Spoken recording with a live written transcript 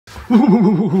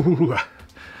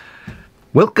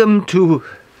Welcome to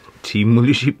Team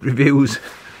Woolly Sheep Reviews.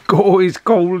 Go is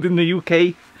cold in the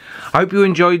UK. I hope you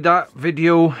enjoyed that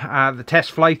video, the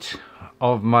test flight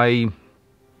of my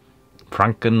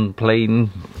Frankenplane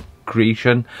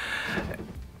creation.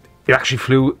 It actually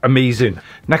flew amazing.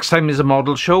 Next time is a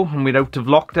model show and we're out of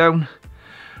lockdown.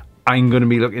 I'm going to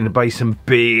be looking to buy some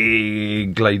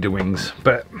big glider wings.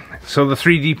 So the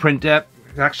 3D printer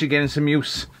is actually getting some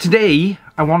use. Today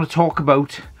I want to talk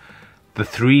about the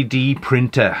 3D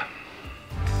printer.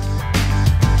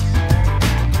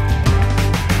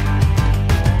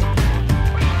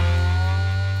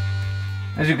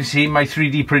 As you can see, my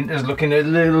 3D printer is looking a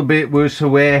little bit worse for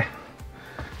wear.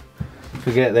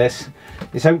 Forget this.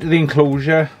 It's out of the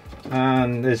enclosure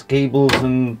and there's cables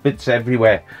and bits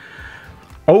everywhere.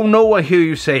 Oh no, I hear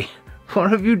you say.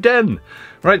 What have you done?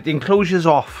 Right, the enclosure's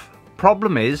off.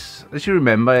 Problem is, as you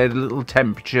remember, I had a little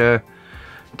temperature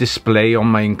display on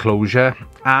my enclosure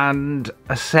and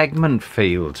a segment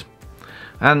failed.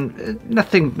 And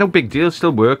nothing, no big deal,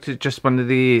 still worked. It's just one of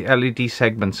the LED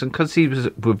segments, and because these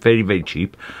were very, very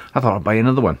cheap, I thought I'd buy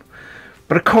another one.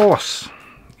 But of course,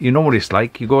 you know what it's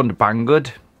like. You go on to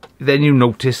Banggood, then you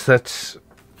notice that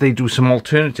they do some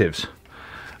alternatives.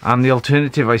 And the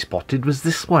alternative I spotted was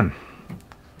this one.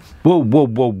 Whoa, whoa,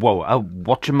 whoa, whoa.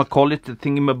 Whatchamacallit, the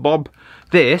thingamabob.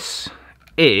 This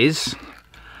is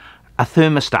a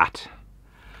thermostat.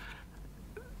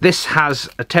 This has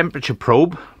a temperature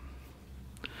probe.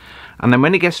 And then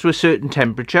when it gets to a certain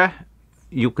temperature,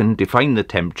 you can define the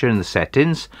temperature in the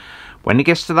settings. When it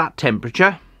gets to that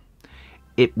temperature,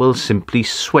 it will simply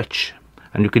switch.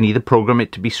 And you can either program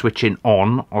it to be switching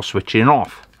on or switching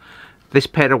off. This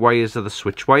pair of wires are the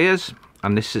switch wires,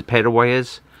 and this pair of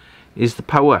wires is the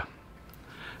power.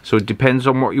 So it depends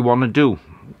on what you want to do.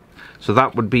 So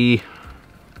that would be,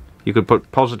 you could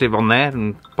put positive on there,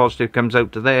 and positive comes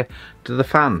out to there, to the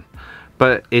fan.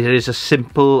 But it is a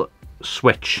simple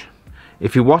switch.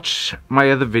 If you watch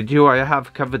my other video, I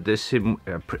have covered this in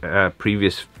a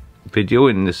previous video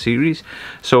in the series.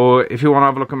 So if you want to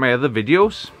have a look at my other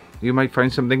videos, you might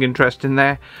find something interesting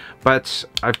there. But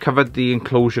I've covered the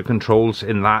enclosure controls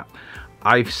in that.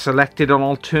 I've selected an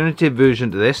alternative version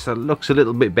to this that looks a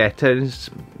little bit better. It's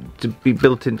to be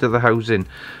built into the housing.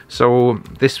 So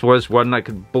this was one I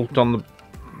could bolt on the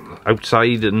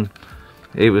outside, and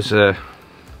it was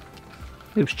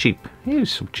cheap. It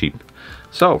was so cheap.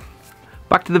 So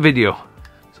back to the video.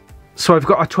 So I've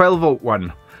got a 12-volt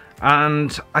one,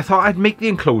 and I thought I'd make the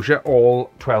enclosure all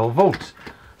 12 volts.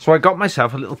 So I got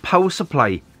myself a little power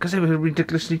supply because they were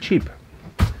ridiculously cheap.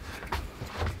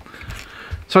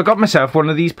 So I got myself one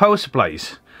of these power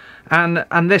supplies, and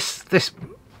this $3.50,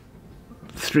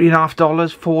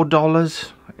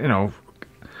 $4, you know,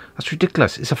 that's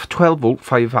ridiculous. It's a 12-volt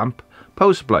 5-amp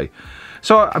power supply.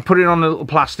 So I put it on a little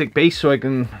plastic base so I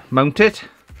can mount it.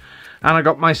 And I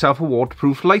got myself a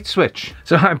waterproof light switch.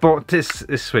 So I bought this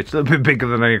switch, a little bit bigger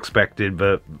than I expected,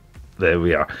 but there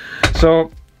we are.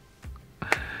 So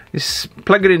just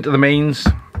plug it into the mains,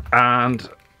 and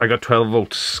I got 12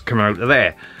 volts coming out of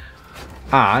there.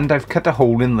 And I've cut a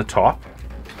hole in the top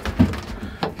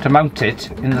to mount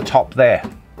it in the top there.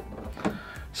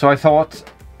 So I thought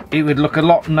it would look a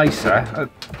lot nicer,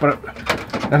 but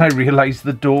then I realised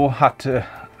the door had to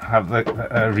have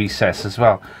the recess as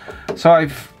well. So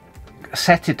I've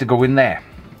set it to go in there.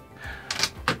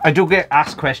 I do get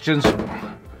asked questions.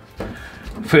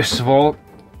 First of all,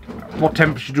 what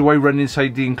temperature do I run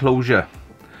inside the enclosure?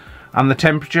 And the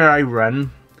temperature I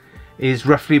run is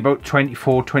roughly about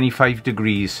 24-25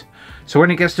 degrees. So when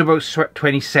it gets to about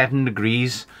 27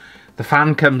 degrees, the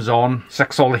fan comes on,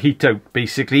 sucks all the heat out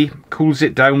basically, cools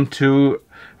it down to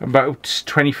about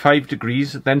 25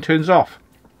 degrees, then turns off.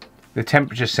 The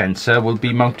temperature sensor will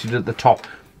be mounted at the top,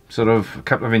 sort of a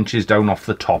couple of inches down off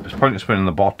the top. It's pointless putting it on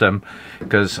the bottom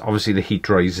because obviously the heat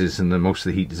rises and most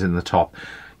of the heat is in the top.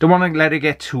 Don't want to let it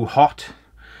get too hot.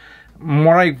 And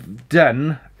what I've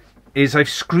done is I've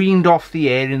screened off the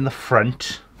air in the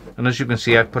front, and as you can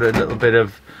see, I've put a little bit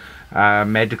of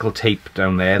medical tape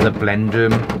down there, the blender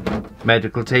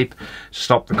medical tape, to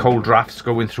stop the cold drafts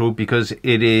going through, because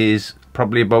it is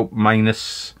probably about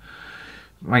minus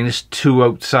 2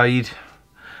 outside,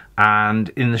 and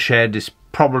in the shed it's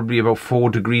probably about 4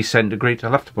 degrees centigrade.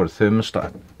 I'll have to put a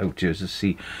thermostat out here to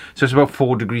see. So it's about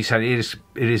 4 degrees centigrade.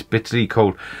 It is bitterly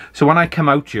cold. So when I come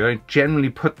out here, I generally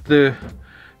put the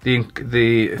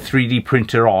 3D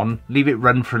printer on, leave it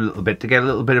run for a little bit to get a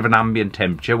little bit of an ambient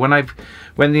temperature. When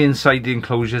the inside the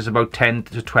enclosure is about 10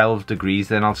 to 12 degrees,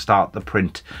 then I'll start the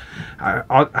print.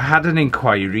 I had an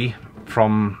inquiry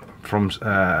from from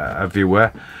a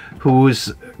viewer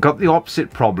who's got the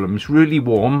opposite problem. It's really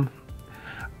warm,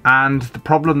 and the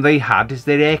problem they had is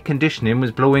their air conditioning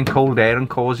was blowing cold air and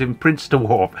causing prints to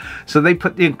warp. So they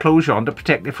put the enclosure on to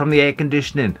protect it from the air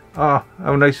conditioning. Oh,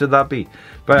 how nice would that be?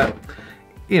 But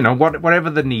you know, whatever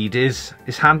the need is,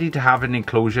 it's handy to have an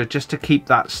enclosure just to keep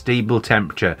that stable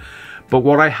temperature. But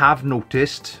what I have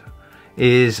noticed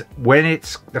is when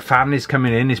the fan is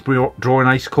coming in, it's drawing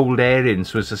ice cold air in,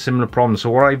 so it's a similar problem. So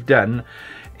what I've done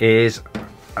is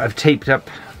I've taped up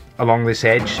along this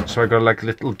edge, so I got like a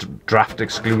little draft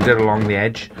excluder along the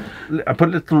edge. I put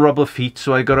little rubber feet,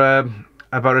 so I got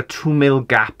about a 2mm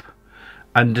gap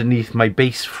underneath my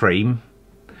base frame,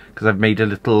 because I've made a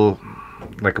little,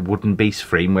 like a wooden base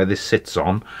frame where this sits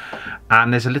on,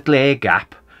 and there's a little air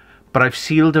gap, but I've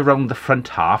sealed around the front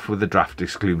half with the draft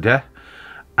excluder,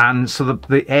 and so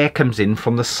the air comes in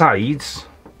from the sides,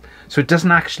 so it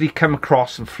doesn't actually come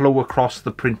across and flow across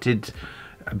the printed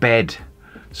bed.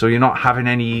 So you're not having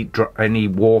any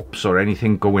warps or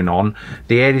anything going on.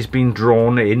 The air is being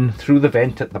drawn in through the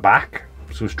vent at the back,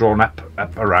 so it's drawn up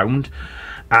around,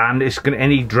 and it's going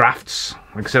any drafts,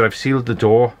 like I said, I've sealed the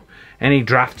door. Any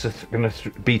drafts are going to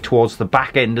be towards the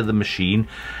back end of the machine,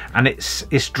 and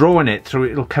it's drawing it through.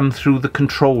 It'll come through the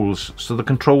controls. So the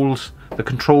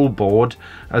control board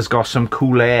has got some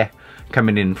cool air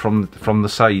coming in from the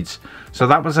sides. So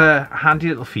that was a handy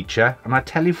little feature, and I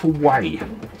tell you for why.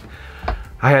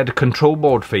 I had a control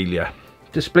board failure.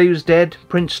 Display was dead,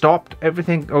 print stopped,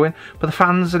 everything going, but the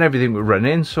fans and everything were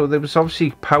running, so there was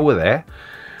obviously power there.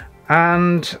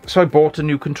 And so I bought a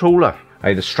new controller. I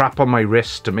had a strap on my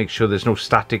wrist to make sure there's no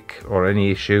static or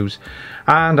any issues,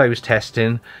 and I was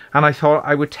testing, and I thought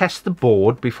I would test the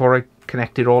board before I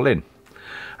connect it all in.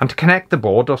 And to connect the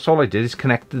board, that's all I did is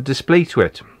connect the display to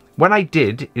it. When I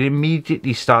did, it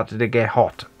immediately started to get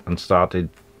hot and started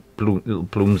little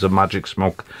plumes of magic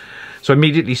smoke. So I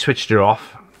immediately switched it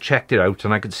off, checked it out,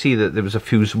 and I could see that there was a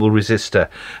fusible resistor,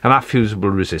 and that fusible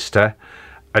resistor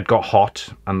had got hot,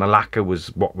 and the lacquer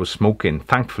was what was smoking.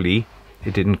 Thankfully,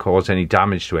 it didn't cause any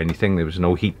damage to anything. There was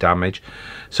no heat damage.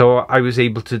 So I was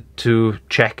able to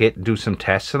check it, do some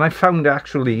tests, and I found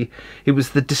actually it was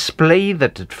the display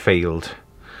that had failed.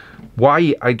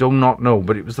 Why, I do not know,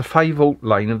 but it was the 5-volt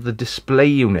line of the display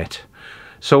unit.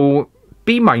 So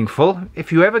be mindful,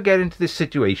 if you ever get into this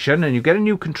situation and you get a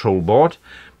new control board,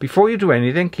 before you do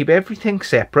anything, keep everything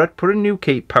separate, put a new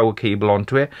power cable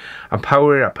onto it and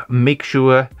power it up. Make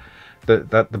sure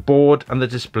that the board and the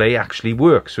display actually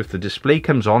work. So if the display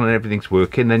comes on and everything's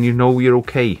working, then you know you're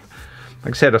okay.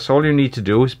 Like I said, that's all you need to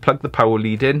do is plug the power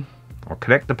lead in, or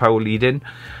connect the power lead in,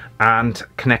 and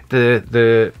connect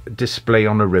the display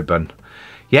on a ribbon.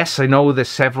 Yes, I know there's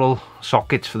several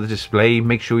sockets for the display.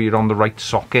 Make sure you're on the right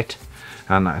socket,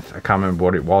 and I can't remember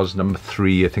what it was, number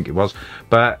 3 I think it was,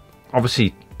 but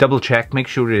obviously double check, make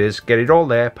sure it is, get it all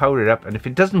there, power it up, and if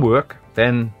it doesn't work,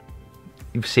 then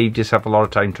you've saved yourself a lot of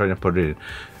time trying to put it in.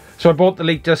 So I bought the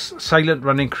latest silent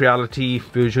running Creality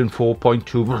version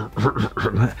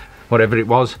 4.2 whatever it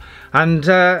was, and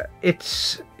I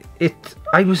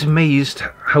was amazed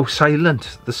how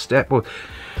silent the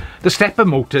stepper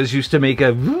motors used to make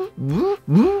a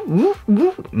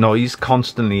noise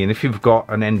constantly, and if you've got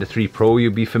an Ender 3 Pro,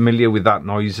 you'll be familiar with that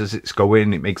noise as it's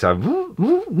going. It makes a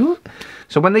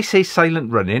so when they say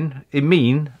silent running, it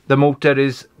means the motor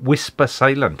is whisper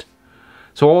silent.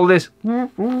 So all this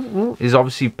is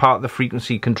obviously part of the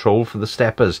frequency control for the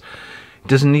steppers. It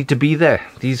doesn't need to be there.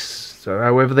 These,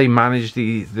 however they manage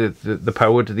the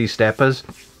power to these steppers,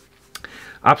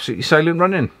 absolutely silent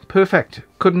running, perfect.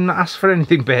 Couldn't ask for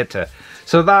anything better.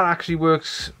 So that actually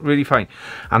works really fine,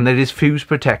 and there is fuse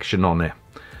protection on it.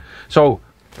 So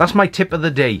that's my tip of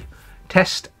the day.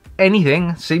 Test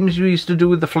anything, same as you used to do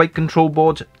with the flight control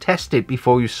boards. Test it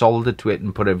before you solder to it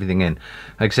and put everything in.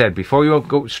 Like I said, before you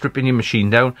go stripping your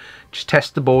machine down, just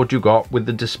test the board you got with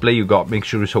the display you got, make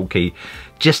sure it's okay,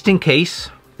 just in case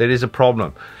there is a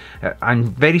problem. I'm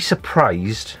very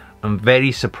surprised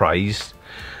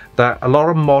that a lot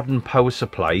of modern power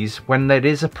supplies, when there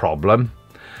is a problem,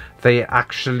 they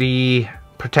actually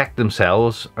protect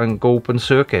themselves and go open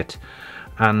circuit,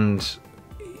 and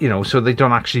you know, so they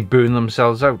don't actually burn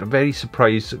themselves out. I'm very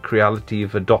surprised that Creality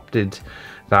have adopted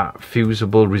that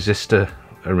fusible resistor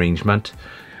arrangement.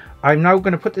 I'm now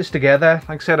going to put this together.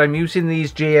 Like I said, I'm using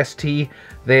these JST.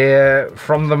 They're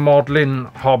from the modeling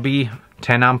hobby,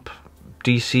 10 amp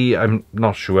DC, I'm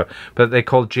not sure, but they're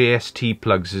called JST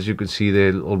plugs. As you can see,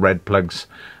 they're little red plugs,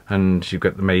 and you've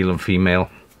got the male and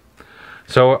female.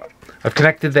 So I've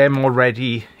connected them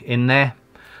already in there,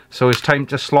 so it's time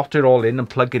to slot it all in and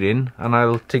plug it in, and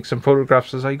I'll take some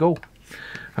photographs as I go.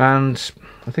 and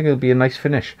I think it'll be a nice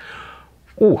finish.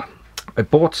 Oh, I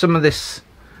bought some of this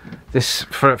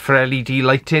for LED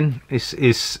lighting.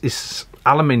 Is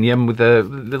aluminium with a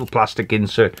little plastic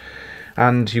insert,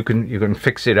 and you can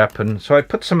fix it up. And so I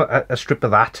put a strip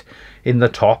of that in the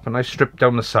top, and I stripped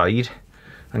down the side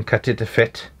and cut it to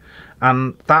fit,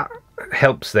 and that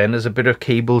helps then as a bit of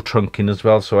cable trunking as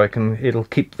well, so it'll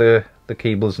keep the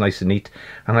cables nice and neat.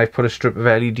 And I've put a strip of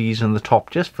LEDs on the top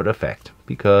just for effect,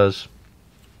 because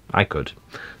I could,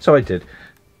 so I did.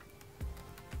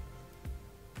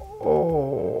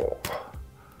 Oh,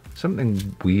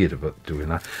 something weird about doing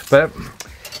that, but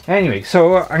anyway,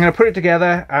 so I'm going to put it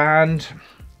together and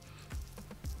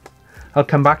I'll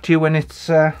come back to you when it's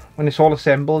all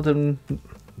assembled and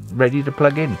ready to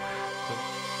plug in.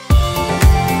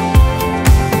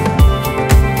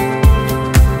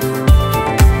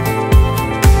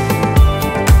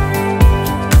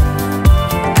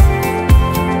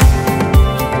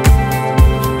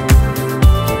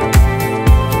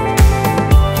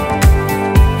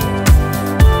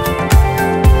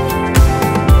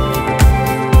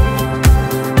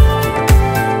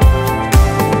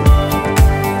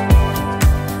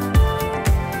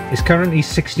 It's currently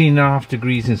 16.5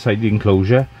 degrees inside the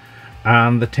enclosure,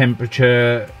 and the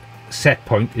temperature set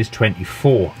point is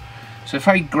 24. So if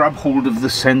I grab hold of the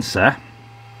sensor,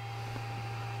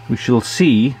 we shall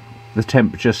see the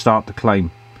temperature start to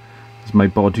climb. It's my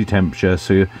body temperature.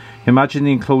 So imagine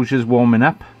the enclosure is warming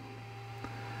up.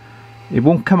 It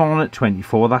won't come on at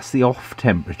 24, that's the off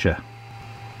temperature.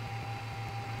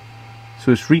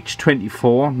 So it's reached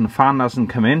 24 and the fan hasn't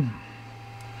come in.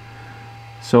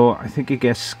 So I think it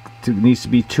needs to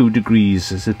be 2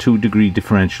 degrees. It's a 2 degree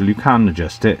differential. You can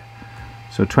adjust it.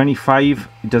 So 25,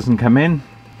 it doesn't come in.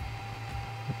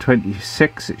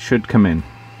 26, it should come in.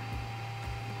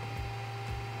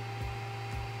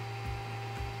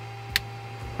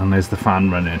 And there's the fan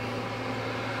running.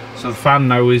 So the fan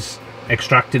now is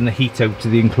extracting the heat out to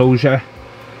the enclosure,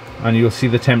 and you'll see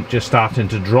the temperature starting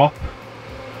to drop.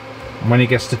 And when it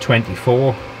gets to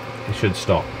 24, it should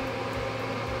stop.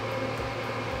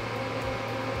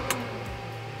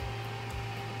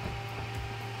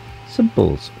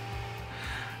 Simples.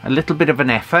 A little bit of an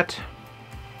effort,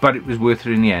 but it was worth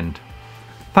it in the end.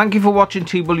 Thank you for watching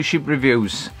T-Bully Sheep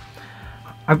Reviews.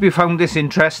 I hope you found this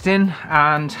interesting,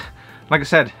 and like I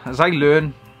said, as I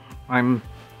learn, I'm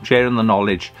sharing the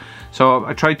knowledge. So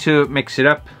I try to mix it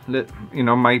up. You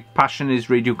know, my passion is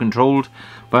radio controlled,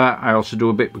 but I also do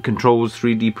a bit with controls,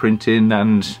 3D printing,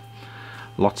 and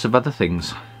lots of other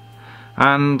things.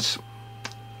 And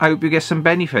I hope you get some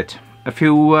benefit. A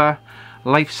few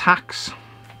life's hacks,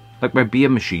 like my beer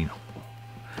machine.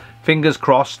 Fingers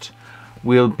crossed,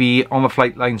 we'll be on the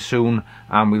flight line soon,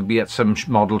 and we'll be at some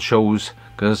model shows,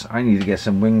 because I need to get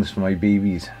some wings for my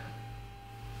babies.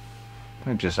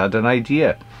 I just had an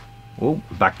idea. Oh,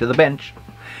 back to the bench.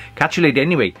 Catch you later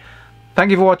anyway. Thank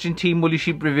you for watching Team Woolly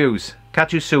Sheep Reviews.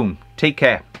 Catch you soon. Take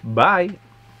care. Bye.